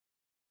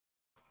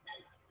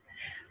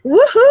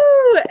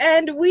Woohoo!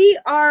 And we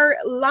are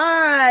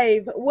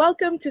live.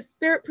 Welcome to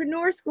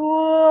Spiritpreneur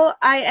School.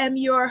 I am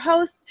your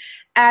host,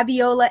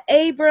 Abiola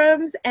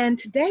Abrams, and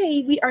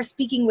today we are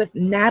speaking with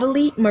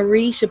Natalie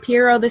Marie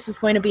Shapiro. This is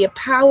going to be a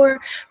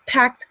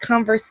power-packed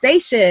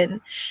conversation.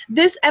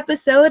 This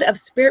episode of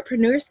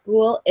Spiritpreneur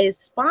School is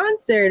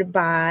sponsored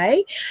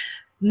by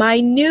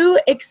my new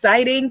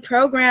exciting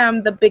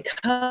program, the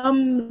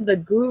Become the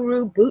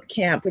Guru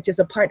Bootcamp, which is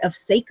a part of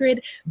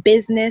Sacred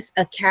Business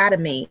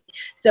Academy.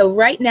 So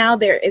right now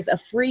there is a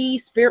free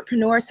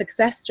Spiritpreneur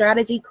Success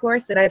Strategy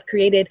course that I've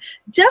created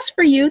just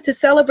for you to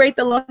celebrate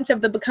the launch of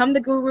the Become the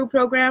Guru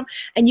program.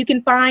 And you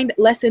can find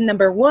lesson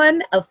number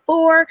 1 of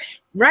 4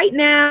 right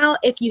now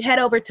if you head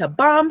over to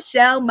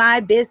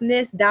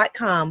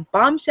bombshellmybusiness.com,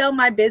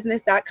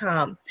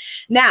 bombshellmybusiness.com.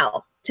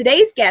 Now,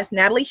 today's guest,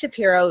 Natalie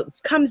Shapiro,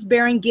 comes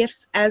bearing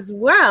gifts as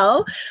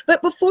well.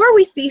 But before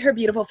we see her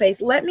beautiful face,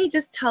 let me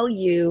just tell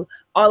you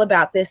all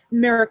about this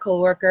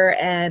miracle worker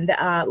and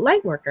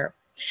light worker.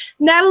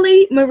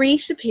 Natalie Marie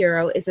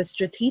Shapiro is a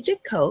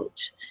strategic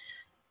coach,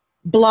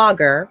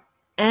 blogger,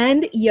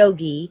 and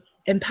yogi,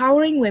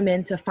 empowering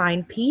women to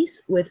find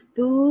peace with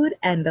food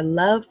and the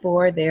love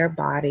for their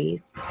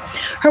bodies.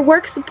 Her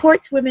work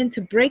supports women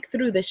to break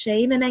through the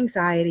shame and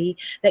anxiety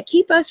that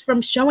keep us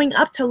from showing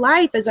up to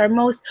life as our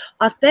most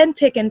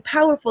authentic and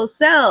powerful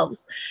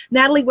selves.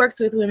 Natalie works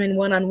with women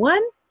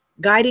one-on-one,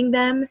 guiding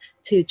them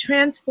to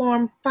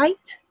transform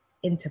fight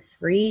into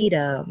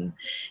freedom.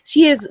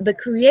 She is the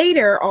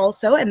creator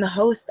also and the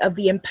host of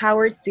the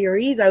Empowered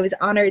series. I was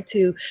honored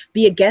to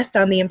be a guest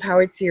on the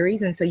Empowered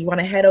series, and so you want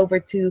to head over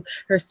to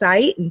her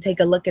site and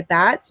take a look at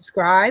that,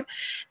 subscribe.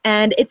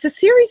 And it's a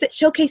series that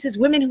showcases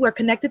women who are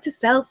connected to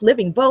self,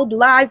 living bold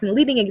lives and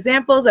leading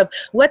examples of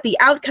what the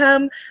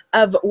outcome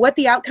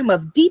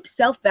of deep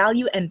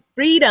self-value and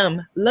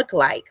freedom look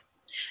like.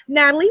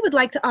 Natalie would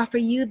like to offer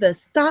you the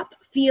Stop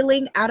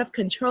Feeling Out of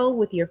Control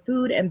with Your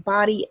Food and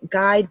Body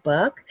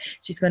guidebook.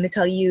 She's going to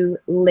tell you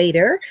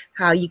later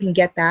how you can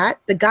get that.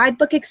 The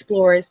guidebook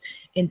explores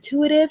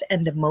intuitive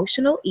and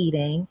emotional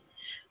eating,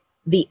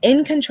 the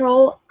In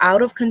Control,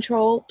 Out of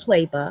Control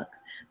playbook,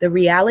 the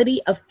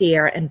reality of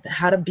fear, and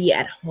how to be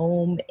at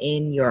home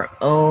in your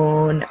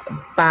own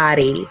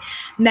body.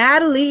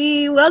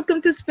 Natalie,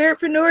 welcome to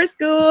Spiritpreneur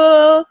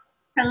School.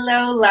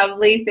 Hello,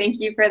 lovely.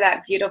 Thank you for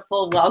that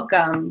beautiful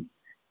welcome.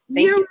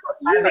 Thank you for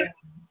having me.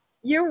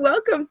 You're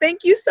welcome.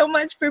 Thank you so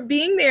much for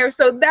being there.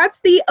 So that's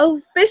the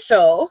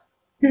official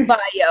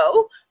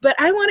bio, but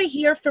I want to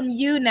hear from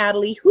you,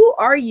 Natalie. Who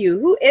are you?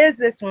 Who is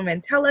this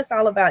woman? Tell us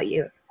all about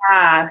you.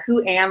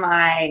 Who am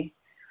I?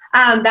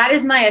 That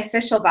is my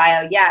official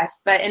bio,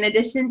 yes. But in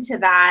addition to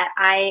that,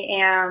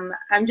 I'm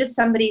just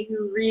somebody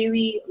who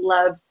really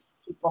loves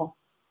people,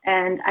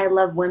 and I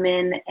love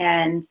women,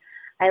 and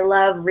I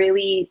love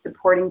really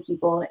supporting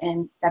people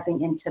and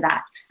stepping into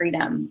that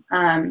freedom.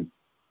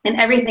 In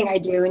everything I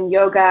do, in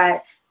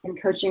yoga and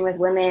coaching with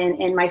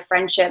women, in my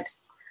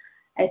friendships,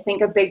 I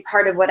think a big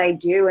part of what I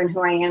do and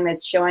who I am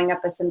is showing up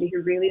as somebody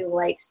who really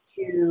likes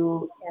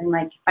to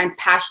and finds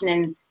passion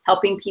in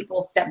helping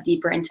people step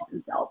deeper into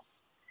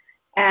themselves.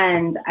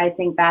 And I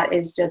think that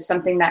is just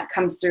something that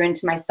comes through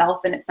into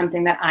myself, and it's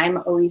something that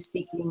I'm always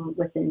seeking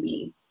within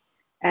me.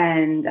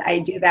 And I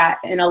do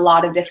that in a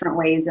lot of different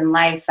ways in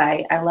life.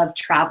 I love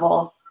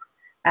travel.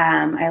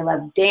 I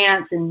love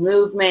dance and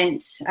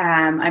movement.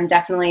 I'm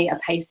definitely a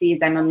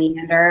Pisces. I'm a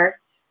meander,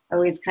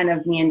 always kind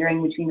of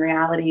meandering between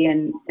reality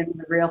and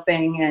the real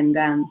thing. And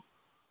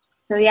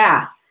so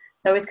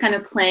always kind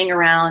of playing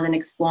around and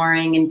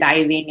exploring and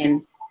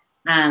diving.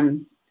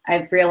 And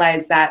I've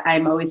realized that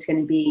I'm always going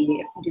to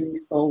be doing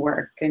soul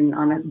work and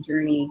on a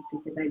journey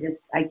because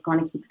I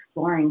want to keep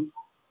exploring.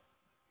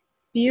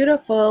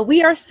 Beautiful.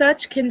 We are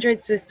such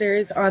kindred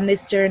sisters on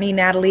this journey,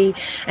 Natalie,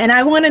 and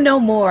I want to know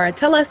more.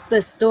 Tell us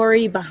the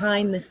story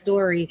behind the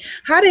story.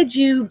 How did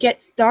you get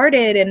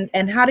started,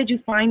 and how did you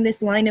find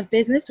this line of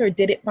business, or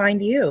did it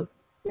find you?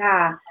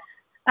 Yeah.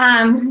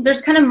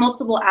 There's kind of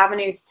multiple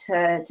avenues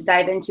to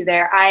dive into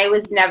there. I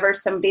was never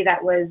somebody that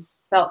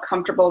felt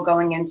comfortable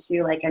going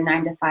into like a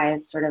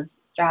 9-to-5 sort of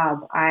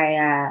job.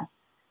 I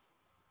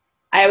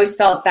always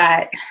felt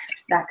that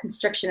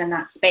constriction in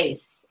that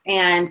space.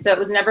 And so it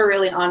was never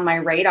really on my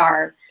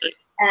radar.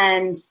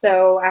 And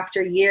so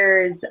after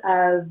years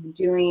of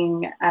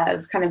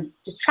kind of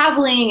just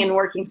traveling and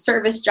working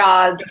service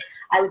jobs,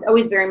 I was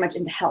always very much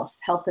into health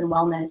and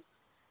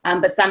wellness,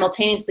 but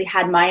simultaneously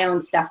had my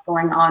own stuff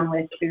going on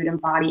with food and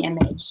body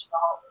image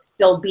while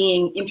still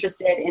being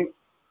interested in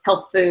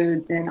health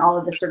foods and all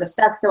of this sort of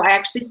stuff. So I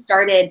actually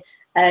started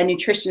a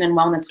nutrition and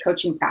wellness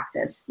coaching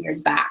practice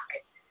years back,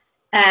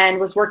 and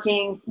was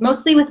working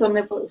mostly with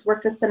women, but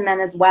worked with some men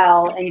as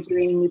well, and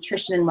doing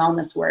nutrition and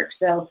wellness work.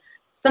 So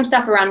some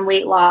stuff around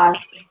weight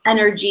loss,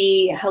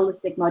 energy,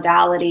 holistic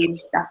modalities,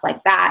 stuff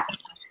like that.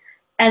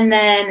 And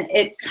then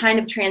it kind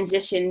of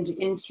transitioned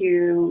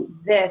into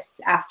this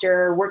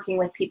after working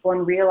with people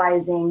and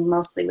realizing,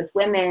 mostly with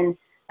women,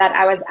 that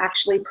I was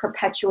actually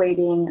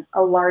perpetuating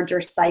a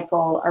larger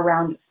cycle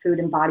around food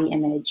and body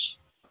image.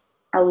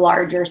 a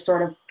larger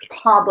sort of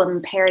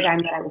problem paradigm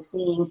that I was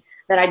seeing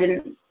that I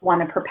didn't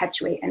want to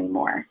perpetuate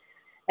anymore.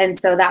 And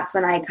so that's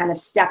when I kind of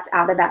stepped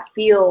out of that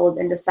field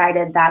and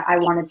decided that I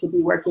wanted to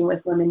be working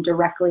with women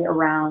directly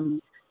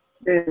around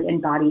food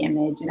and body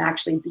image and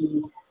actually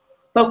be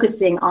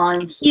focusing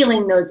on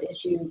healing those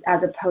issues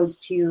as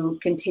opposed to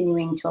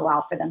continuing to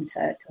allow for them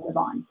to live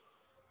on.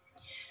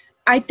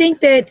 I think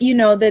that, you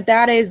know,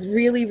 that is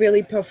really,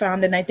 really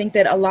profound. And I think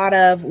that a lot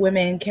of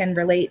women can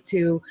relate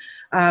to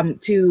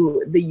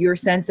your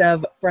sense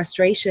of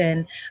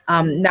frustration,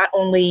 not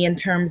only in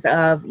terms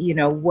of, you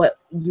know, what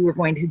you were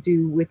going to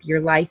do with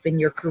your life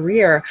and your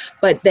career,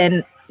 but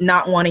then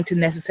not wanting to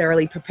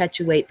necessarily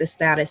perpetuate the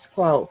status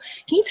quo.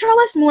 Can you tell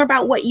us more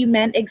about what you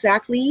meant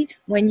exactly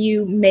when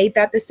you made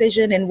that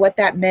decision and what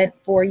that meant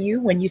for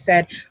you when you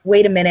said,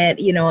 wait a minute,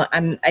 you know,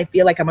 I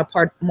feel like I'm a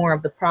part more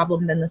of the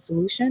problem than the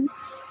solution?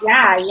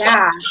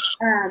 Yeah.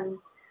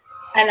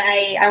 And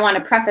I want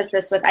to preface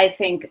this with, I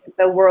think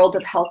the world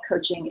of health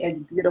coaching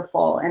is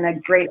beautiful and a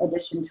great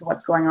addition to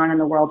what's going on in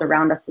the world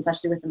around us,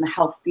 especially within the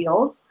health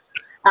field.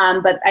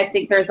 But I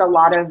think there's a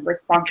lot of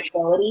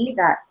responsibility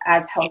that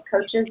as health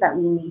coaches that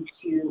we need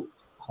to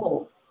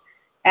hold.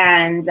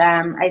 And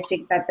I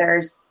think that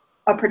there's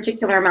a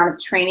particular amount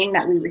of training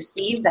that we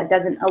receive that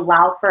doesn't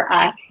allow for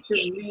us to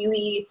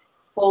really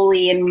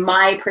fully, in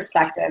my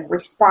perspective,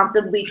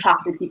 responsibly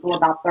talk to people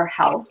about their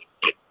health.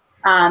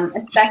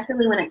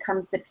 Especially when it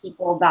comes to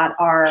people that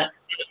are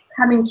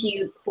coming to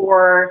you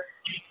for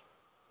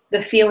the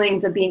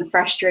feelings of being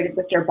frustrated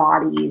with their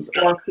bodies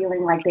or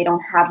feeling like they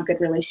don't have a good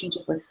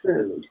relationship with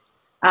food.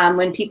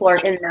 When people are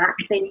in that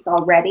space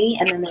already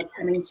and then they're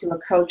coming to a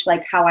coach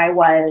like how I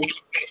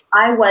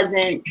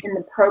wasn't in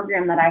the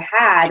program that I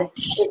had,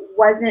 it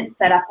wasn't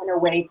set up in a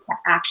way to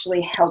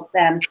actually help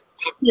them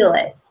heal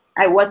it.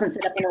 I wasn't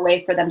set up in a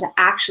way for them to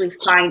actually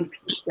find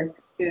peace with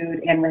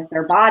food and with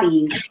their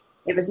bodies.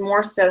 It was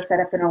more so set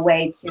up in a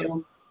way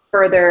to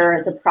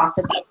further the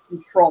process of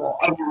control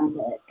around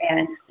it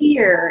and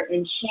fear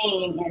and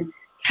shame and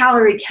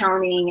calorie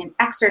counting and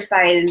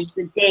exercise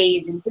the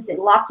days and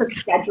lots of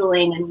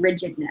scheduling and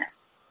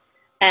rigidness.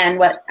 And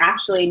what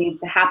actually needs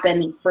to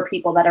happen for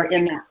people that are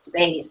in that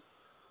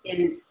space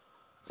is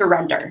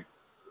surrender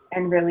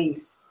and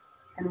release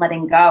and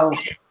letting go.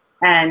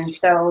 And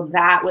so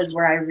that was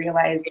where I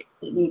realized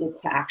it needed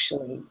to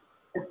actually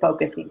the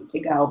focus needed to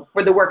go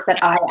for the work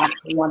that I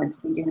actually wanted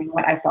to be doing,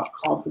 what I felt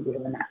called to do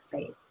in that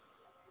space.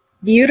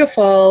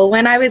 Beautiful.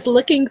 When I was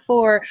looking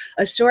for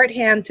a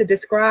shorthand to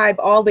describe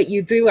all that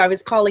you do, I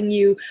was calling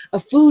you a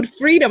food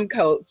freedom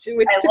coach,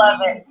 which I love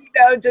it.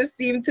 You know, just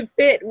seemed to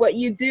fit what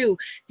you do.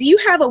 Do you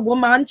have a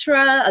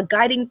mantra, a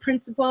guiding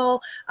principle,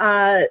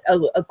 a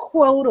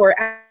quote or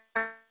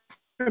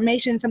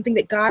affirmation, something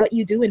that guides what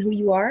you do and who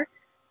you are?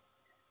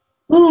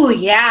 Ooh,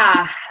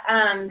 yeah.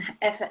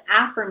 If an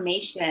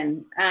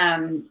affirmation,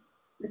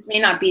 this may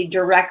not be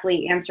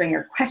directly answering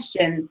your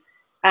question,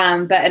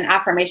 but an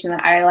affirmation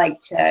that I like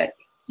to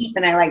keep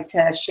and I like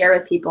to share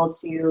with people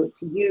to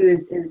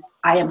use is,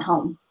 I am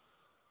home.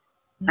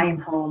 I am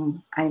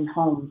home. I am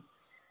home.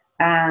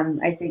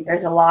 I think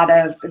there's a lot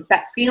of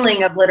that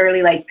feeling of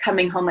literally like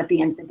coming home at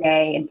the end of the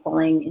day and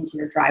pulling into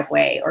your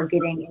driveway or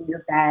getting in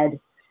your bed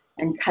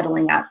and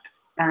cuddling up,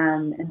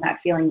 and that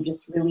feeling of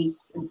just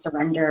release and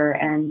surrender.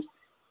 And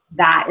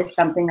that is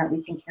something that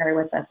we can carry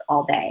with us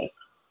all day.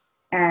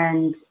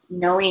 And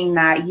knowing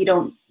that you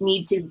don't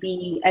need to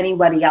be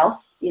anybody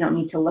else, you don't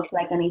need to look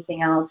like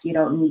anything else, you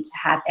don't need to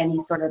have any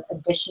sort of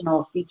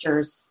additional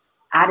features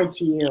added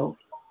to you.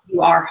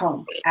 You are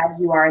home as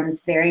you are in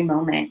this very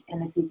moment.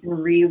 And if you can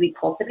really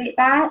cultivate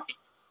that,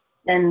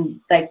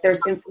 then like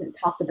there's infinite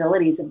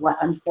possibilities of what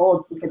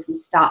unfolds because we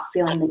stop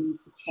feeling the need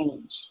to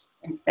change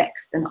and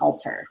fix and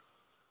alter.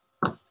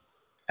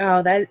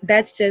 Oh,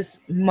 that's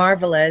just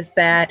marvelous.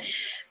 That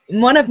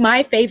one of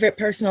my favorite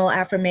personal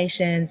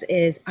affirmations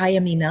is I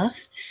am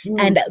enough.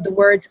 And the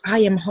words I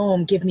am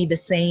home give me the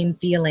same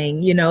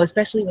feeling, you know,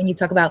 especially when you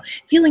talk about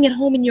feeling at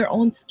home in your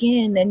own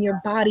skin and your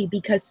body,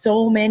 because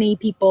so many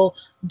people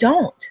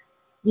don't,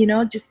 you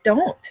know, just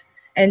don't.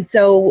 And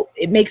so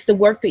it makes the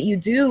work that you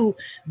do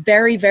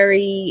very,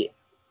 very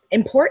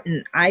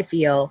important, I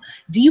feel.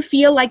 Do you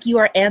feel like you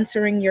are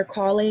answering your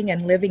calling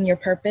and living your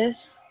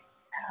purpose?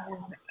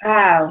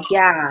 Oh,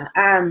 yeah.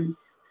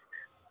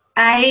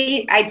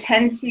 I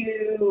tend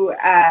to,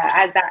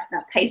 as that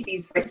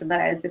Pisces person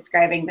that I was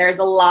describing, there's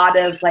a lot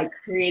of like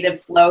creative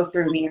flow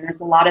through me, and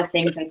there's a lot of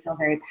things I feel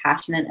very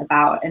passionate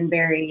about and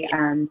very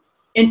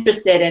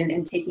interested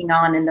in taking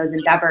on in those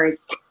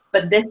endeavors.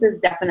 But this is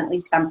definitely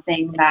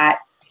something that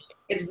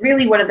is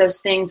really one of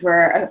those things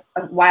where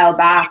a while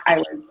back I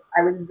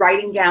was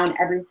writing down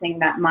everything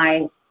that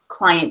my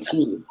client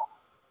needs.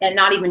 And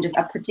not even just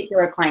a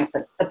particular client,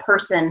 but the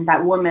person,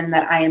 that woman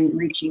that I am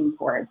reaching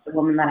towards, the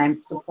woman that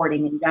I'm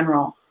supporting in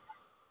general.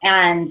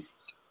 And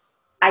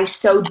I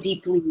so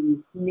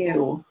deeply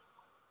knew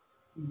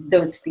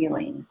those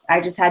feelings.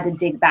 I just had to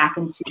dig back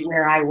into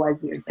where I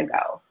was years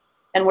ago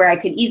and where I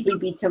could easily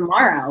be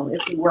tomorrow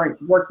if we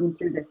weren't working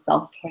through this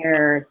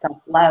self-care,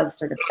 self-love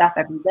sort of stuff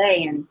every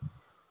day.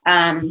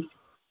 And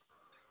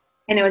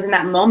And it was in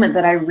that moment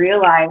that I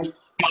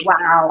realized,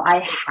 wow, I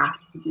have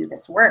to do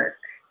this work.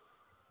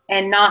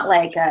 And not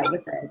like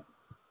with a,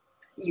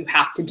 you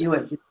have to do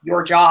it,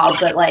 your job,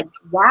 but like,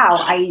 wow,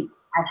 I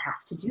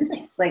have to do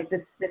this. Like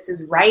this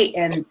is right.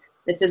 And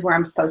this is where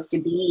I'm supposed to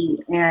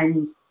be.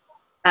 And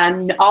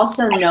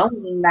also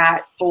knowing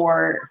that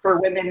for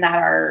women that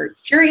are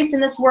curious in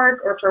this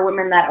work, or for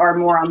women that are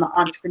more on the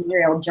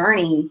entrepreneurial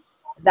journey,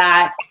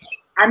 that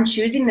I'm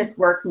choosing this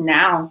work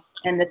now,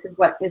 and this is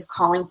what is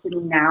calling to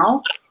me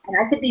now. And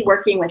I could be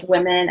working with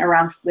women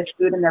around with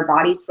food in their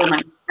bodies for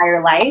my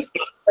entire life,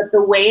 but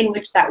the way in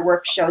which that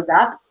work shows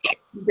up,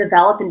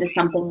 develop into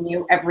something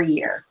new every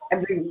year,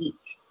 every week.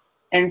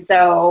 And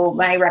so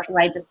my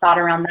just thought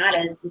around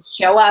that is to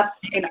show up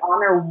and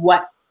honor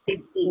what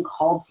is being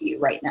called to you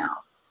right now,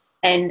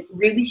 and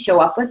really show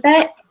up with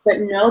it, but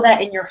know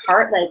that in your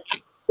heart,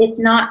 like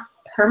it's not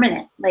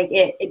permanent. Like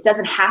it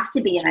doesn't have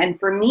to be. And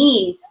for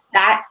me,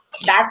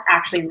 that's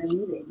actually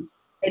relieving,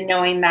 and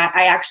knowing that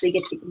I actually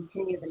get to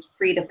continue this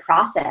creative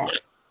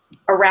process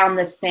around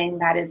this thing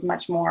that is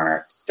much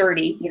more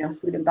sturdy,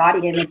 food and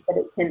body, and that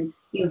it can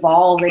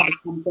evolve into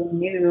something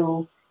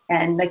new.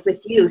 And like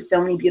with you,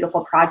 so many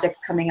beautiful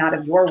projects coming out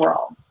of your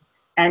world,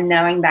 and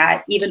knowing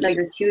that even though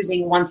you're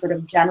choosing one sort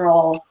of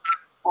general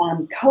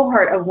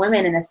cohort of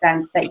women, in a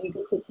sense, that you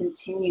get to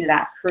continue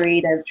that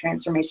creative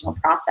transformational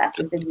process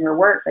within your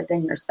work,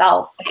 within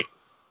yourself.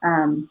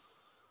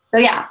 So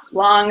yeah,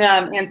 long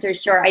answer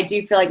short, I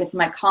do feel like it's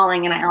my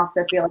calling, and I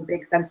also feel a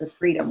big sense of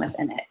freedom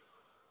within it.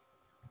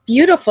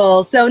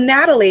 Beautiful. So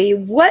Natalie,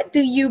 what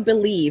do you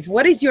believe?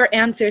 What is your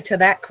answer to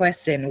that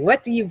question?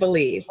 What do you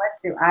believe? What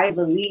do I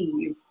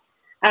believe?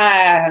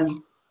 I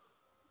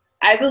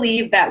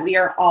believe that we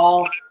are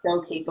all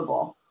so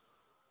capable.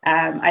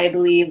 I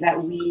believe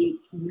that we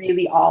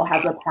really all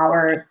have the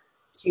power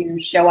to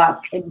show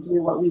up and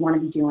do what we want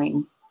to be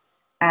doing.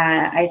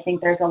 I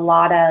think there's a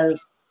lot of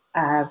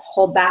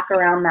hold back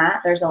around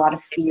that. There's a lot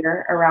of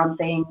fear around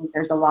things.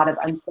 There's a lot of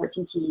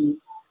uncertainty.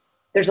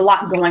 There's a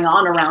lot going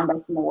on around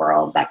us in the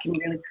world that can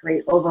really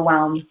create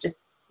overwhelm.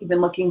 Just even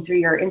looking through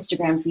your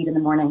Instagram feed in the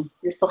morning,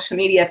 your social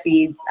media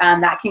feeds,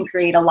 that can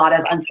create a lot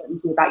of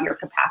uncertainty about your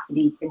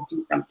capacity to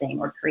do something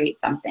or create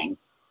something.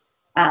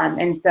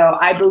 And so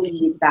I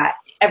believe that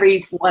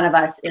every one of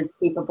us is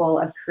capable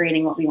of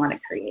creating what we want to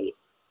create.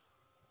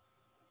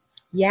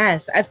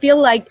 Yes, I feel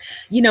like,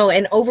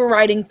 an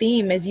overriding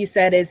theme, as you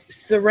said, is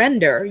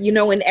surrender,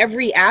 in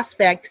every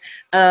aspect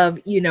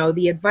of,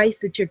 the advice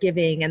that you're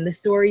giving and the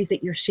stories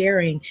that you're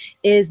sharing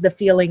is the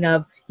feeling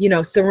of,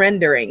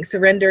 surrendering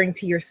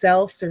to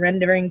yourself,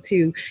 surrendering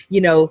to,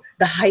 the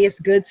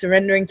highest good,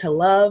 surrendering to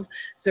love,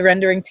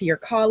 surrendering to your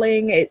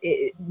calling.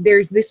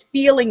 There's this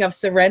feeling of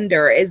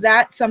surrender. Is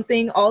that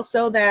something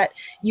also that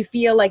you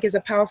feel like is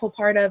a powerful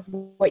part of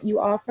what you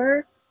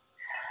offer?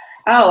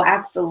 Oh,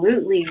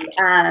 absolutely.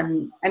 I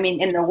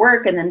mean, in the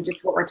work, and then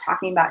just what we're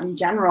talking about in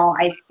general,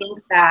 I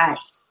think that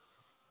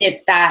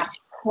it's that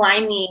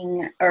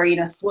climbing or,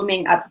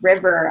 swimming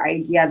upriver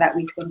idea that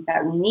we think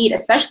that we need,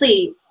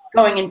 especially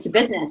going into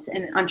business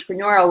and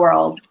entrepreneurial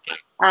world.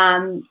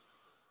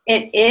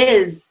 It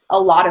is a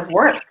lot of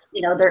work.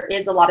 There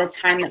is a lot of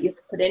time that you have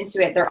to put into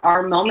it. There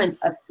are moments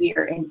of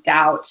fear and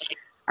doubt.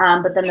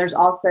 But then there's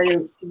also,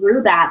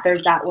 through that,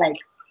 there's that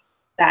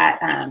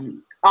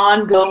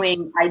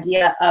ongoing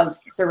idea of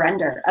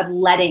surrender, of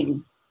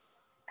letting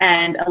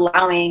and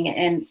allowing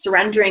and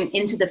surrendering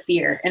into the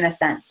fear, in a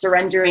sense,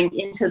 surrendering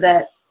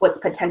into what's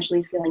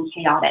potentially feeling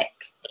chaotic,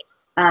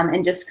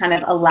 and just kind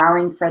of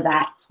allowing for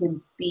that to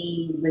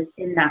be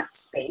within that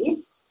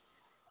space.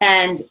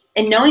 And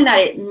knowing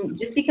that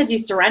just because you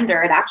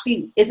surrender, it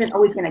actually isn't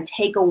always going to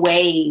take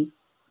away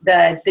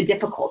the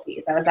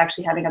difficulties. I was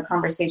actually having a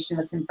conversation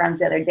with some friends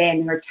the other day,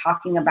 and we were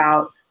talking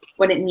about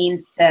what it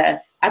means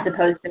to, as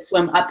opposed to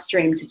swim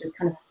upstream, to just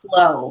kind of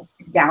flow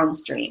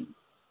downstream.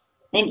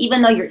 And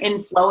even though you're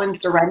in flow and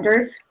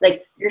surrender,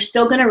 like you're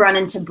still going to run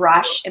into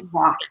brush and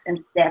rocks and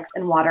sticks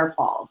and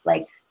waterfalls.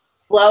 Like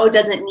flow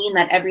doesn't mean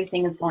that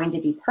everything is going to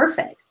be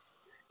perfect,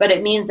 but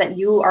it means that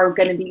you are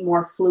going to be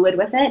more fluid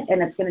with it,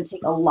 and it's going to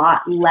take a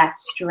lot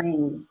less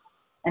strain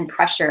and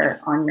pressure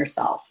on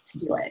yourself to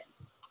do it.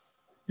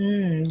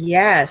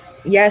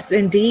 Yes,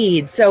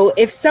 indeed. So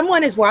if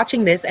someone is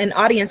watching this, and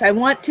audience, I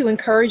want to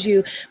encourage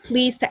you,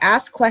 please, to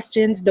ask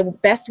questions. The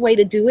best way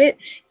to do it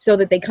so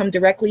that they come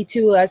directly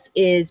to us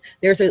is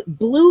there's a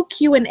blue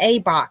Q&A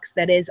box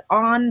that is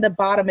on the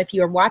bottom. If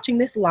you're watching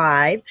this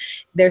live,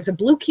 there's a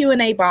blue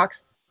Q&A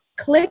box.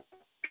 Click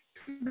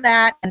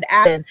that and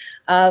add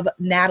of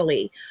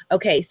Natalie.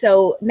 Okay,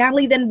 so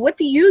Natalie, then what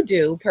do you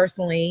do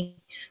personally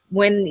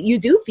when you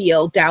do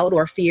feel doubt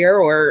or fear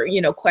or,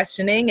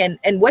 questioning,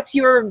 and what's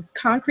your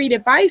concrete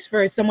advice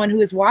for someone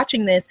who is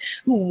watching this,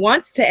 who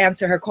wants to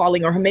answer her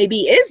calling, or who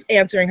maybe is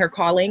answering her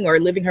calling or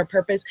living her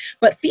purpose,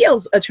 but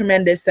feels a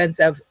tremendous sense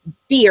of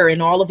fear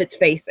in all of its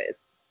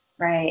faces?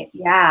 Right.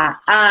 Yeah.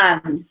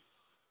 I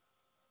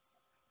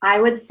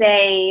would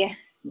say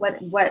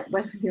what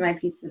would be my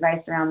piece of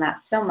advice around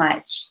that so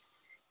much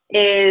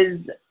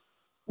is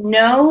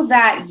know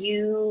that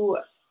you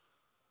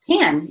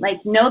can.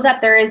 Like, know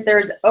that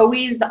there's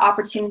always the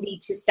opportunity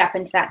to step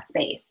into that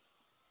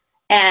space.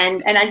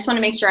 And I just want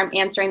to make sure I'm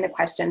answering the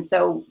question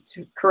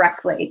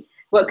correctly.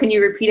 What, can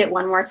you repeat it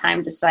one more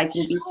time just so I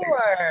can be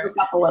Sure.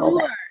 up a little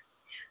bit?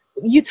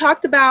 You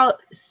talked about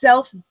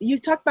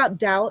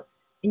doubt,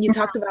 and you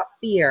talked about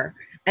fear.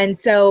 And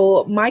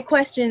so my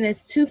question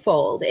is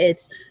twofold.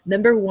 It's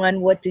number one,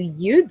 what do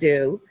you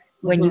do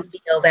when you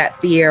feel that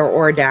fear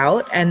or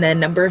doubt? And then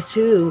number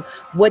two,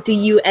 what do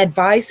you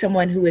advise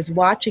someone who is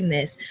watching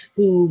this,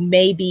 who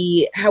may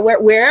be,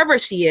 wherever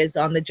she is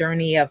on the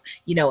journey of,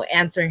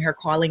 answering her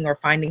calling or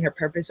finding her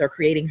purpose or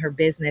creating her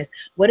business?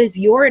 What is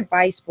your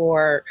advice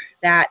for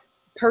that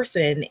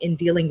person in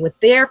dealing with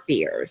their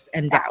fears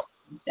and doubt?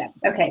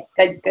 Okay,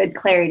 good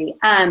clarity.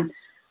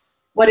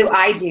 What do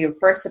I do?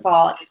 First of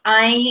all,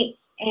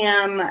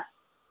 I'm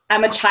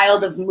a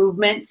child of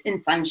movement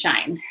and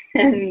sunshine,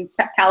 and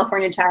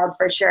California child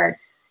for sure.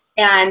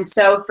 And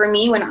so for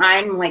me, when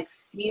I'm like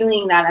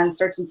feeling that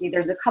uncertainty,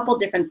 there's a couple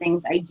different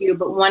things I do,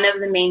 but one of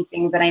the main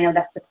things that I know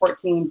that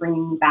supports me in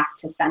bringing me back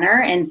to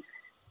center and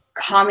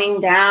calming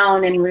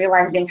down and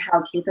realizing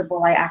how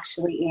capable I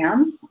actually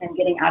am and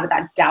getting out of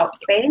that doubt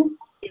space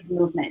is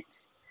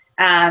movement.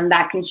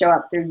 That can show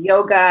up through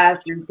yoga,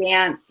 through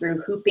dance,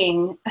 through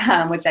hooping,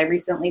 which I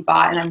recently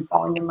bought and I'm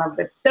falling in love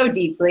with so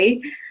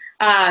deeply.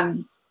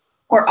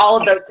 Or all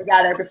of those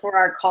together. Before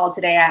our call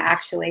today, I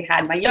actually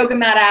had my yoga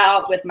mat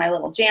out with my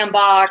little jam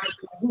box,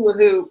 my hula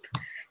hoop,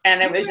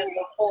 and it was just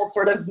a whole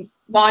sort of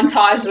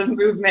montage of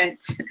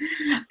movement.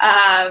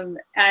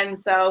 And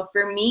so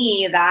for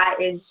me, that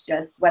is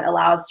just what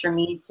allows for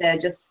me to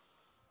just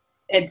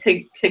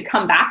to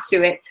come back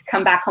to it, to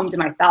come back home to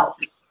myself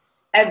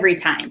every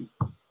time.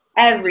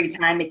 Every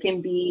time. It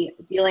can be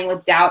dealing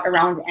with doubt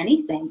around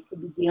anything. It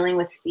could be dealing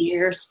with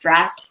fear,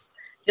 stress,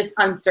 just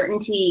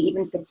uncertainty,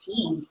 even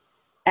fatigue.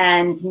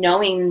 And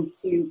knowing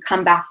to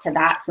come back to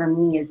that for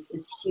me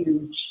is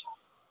huge.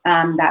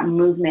 That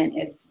movement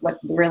is what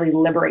really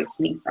liberates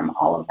me from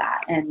all of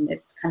that. And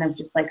it's kind of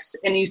just like,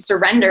 and you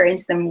surrender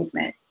into the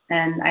movement.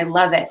 And I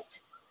love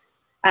it.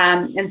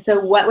 And so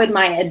what would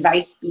my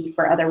advice be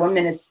for other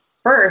women is,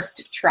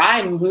 first,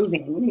 try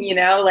moving,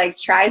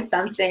 try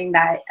something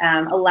that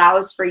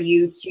allows for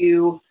you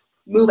to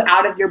move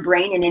out of your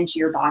brain and into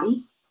your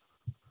body.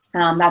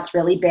 That's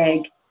really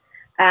big.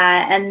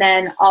 And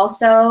then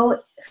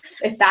also,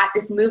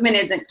 if movement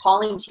isn't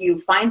calling to you,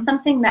 find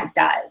something that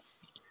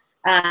does.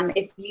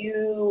 There's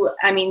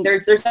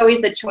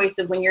always the choice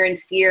of when you're in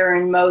fear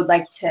and mode,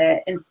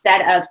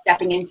 instead of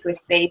stepping into a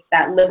space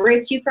that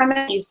liberates you from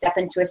it, you step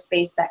into a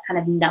space that kind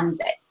of numbs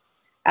it.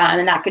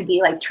 And that could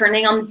be like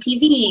turning on the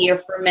TV, or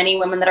for many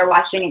women that are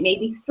watching it,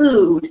 maybe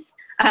food.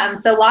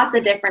 So lots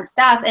of different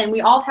stuff. And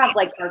we all have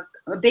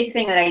a big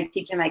thing that I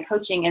teach in my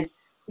coaching is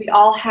we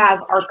all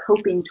have our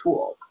coping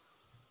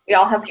tools. We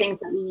all have things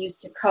that we use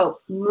to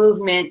cope: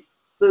 movement,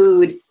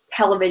 food,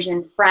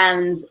 television,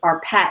 friends, our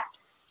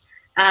pets.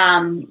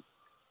 And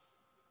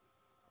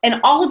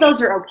all of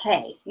those are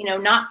okay.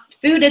 Not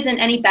food isn't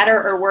any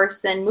better or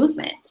worse than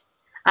movement.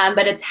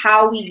 But it's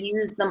how we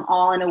use them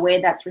all in a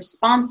way that's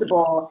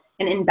responsible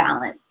and in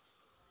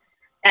balance.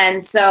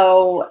 And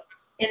so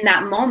in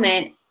that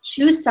moment,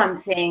 choose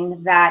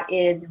something that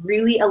is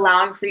really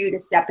allowing for you to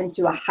step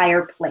into a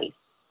higher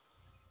place.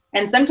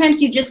 And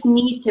sometimes you just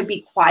need to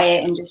be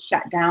quiet and just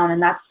shut down,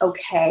 and that's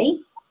okay.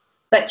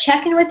 But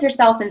check in with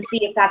yourself and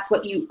see if that's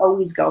what you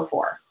always go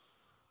for.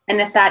 And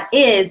if that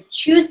is,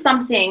 choose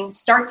something,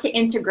 start to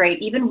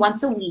integrate even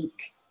once a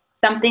week,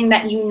 something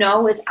that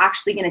is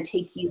actually going to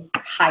take you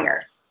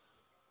higher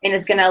and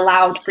is going to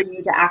allow for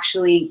you to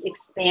actually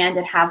expand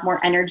and have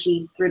more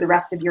energy through the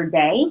rest of your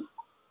day,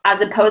 as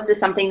opposed to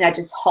something that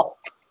just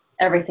halts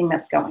everything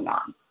that's going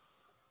on.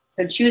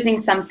 So choosing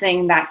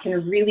something that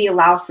can really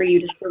allow for you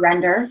to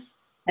surrender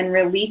and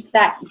release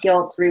that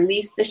guilt,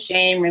 release the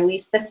shame,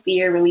 release the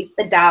fear, release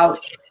the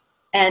doubt,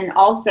 and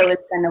also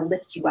it's going to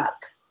lift you up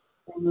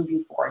and move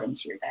you forward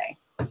into your day.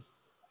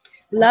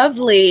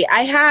 Lovely.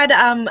 I had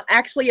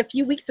actually a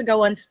few weeks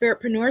ago on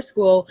Spiritpreneur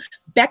School,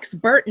 Bex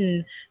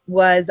Burton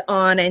was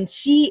on, and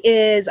she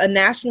is a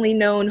nationally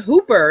known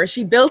hooper.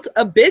 She built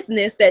a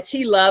business that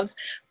she loves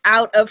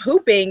out of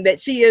hooping, that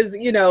she is,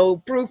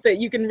 proof that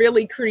you can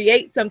really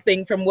create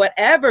something from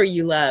whatever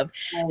you love.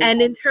 Right.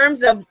 And in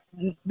terms of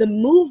the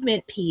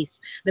movement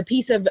piece, the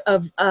piece of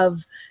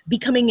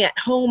becoming at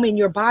home in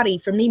your body,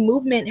 for me,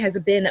 movement has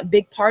been a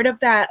big part of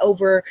that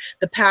over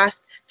the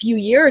past few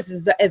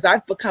years as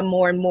I've become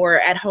more and more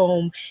at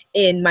home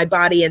in my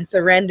body and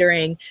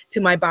surrendering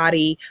to my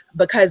body,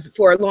 because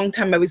for a long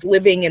time I was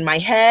living in my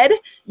head,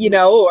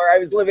 or I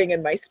was living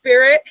in my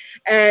spirit,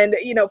 and,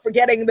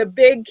 forgetting the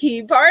big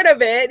key part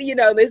of it,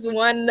 this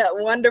one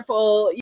wonderful,